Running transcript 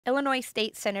Illinois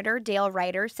State Senator Dale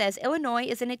Ryder says Illinois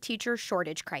is in a teacher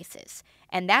shortage crisis,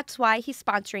 and that's why he's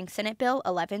sponsoring Senate Bill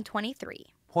 1123.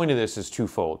 Point of this is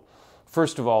twofold.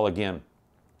 First of all, again,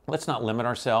 let's not limit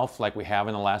ourselves like we have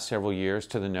in the last several years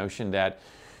to the notion that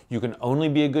you can only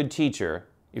be a good teacher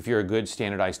if you're a good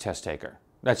standardized test taker.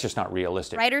 That's just not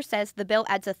realistic. Ryder says the bill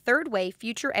adds a third way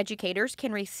future educators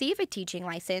can receive a teaching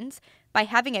license by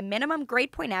having a minimum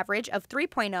grade point average of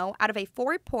 3.0 out of a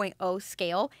 4.0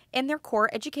 scale in their core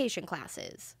education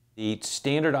classes. The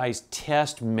standardized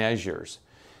test measures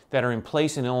that are in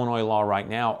place in Illinois law right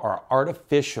now are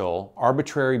artificial,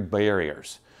 arbitrary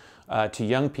barriers to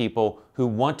young people who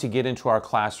want to get into our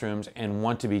classrooms and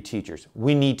want to be teachers.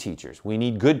 We need teachers. We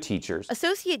need good teachers.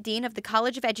 Associate Dean of the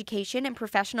College of Education and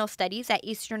Professional Studies at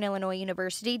Eastern Illinois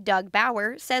University, Doug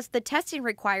Bauer, says the testing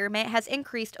requirement has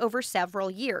increased over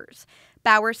several years.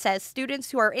 Bauer says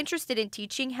students who are interested in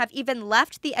teaching have even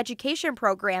left the education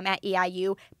program at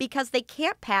EIU because they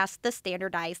can't pass the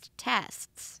standardized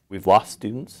tests. We've lost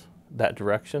students that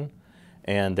direction,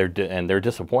 and they're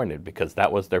disappointed because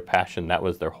that was their passion, that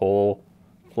was their whole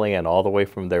plan all the way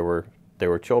from they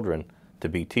were children to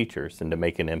be teachers and to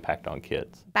make an impact on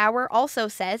kids. Bauer also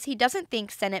says he doesn't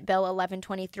think Senate Bill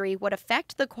 1123 would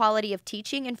affect the quality of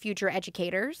teaching in future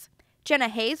educators. Jenna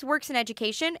Hayes works in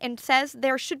education and says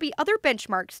there should be other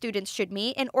benchmarks students should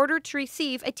meet in order to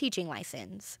receive a teaching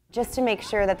license. Just to make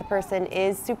sure that the person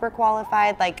is super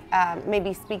qualified, like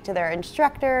maybe speak to their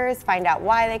instructors, find out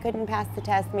why they couldn't pass the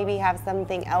test, maybe have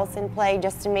something else in play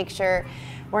just to make sure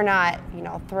we're not,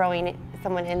 throwing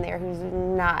someone in there who's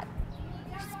not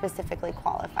specifically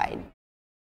qualified.